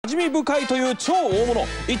馴染み深いという超大物、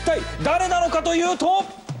一体誰なのかというと、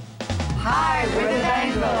 Hi, we're the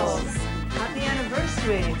Bangles. Happy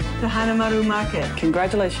anniversary to Hanamaru Market.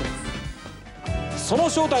 Congratulations. その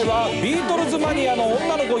正体はビートルズマニアの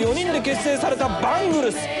女の子4人で結成されたバング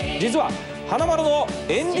ルス。実は花丸の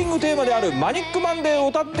エンディングテーマであるマニックマンデーを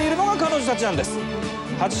歌っているのが彼女たちなんです。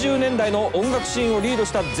80年代の音楽シーンをリード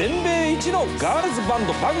した全米一のガールズバン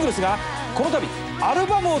ドバングルスがこの度アル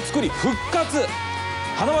バムを作り復活。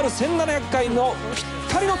花丸1700回のぴっ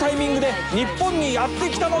たりのタイミングで日本にやって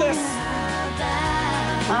きたのです。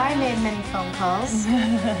 I made many phone calls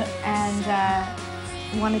and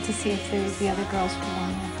wanted to see if the other girls would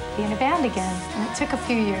want to be in a band again. And it took a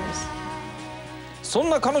few years. そん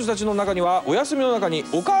な彼女たちの中にはお休みの中に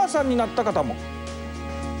お母さんになった方も。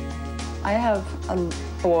 I have a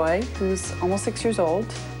boy who's almost 6 years old,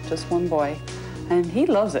 just one boy, and he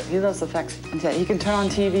loves it. He loves the fact that he can turn on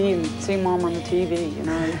TV and see Mom on the TV. You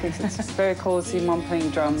know, he thinks it's very cool to see Mom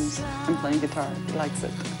playing drums and playing guitar. He likes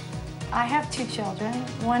it. I have 2 children.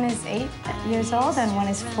 One is 8 years old and one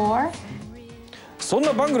is 4. そん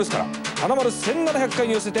なバングルスから花丸1700回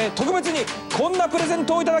に寄せて特別にこんなプレゼン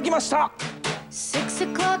トをいただきました。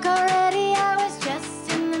 6 o'clock already, I was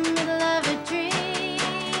just in the middle of a dream.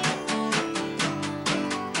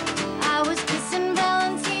 I was kissing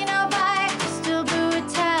Valentino by a crystal blue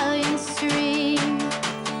Italian stream.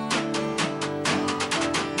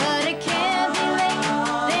 But it can't be late,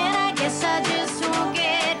 then I guess I just won't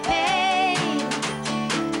get paid.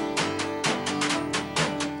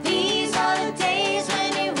 These are the days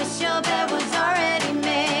when you wish your bed was already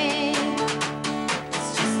made.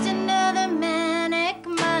 It's just another manic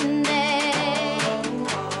Monday.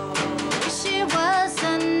 Wish it was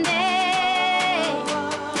Sunday,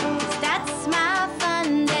 'cause that's my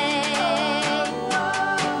fun day.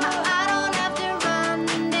 Now I don't have to run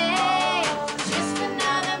day, just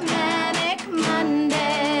another manic Monday.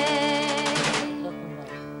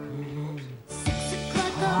 6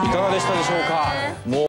 o'clock いかがでしたでしょうか。もう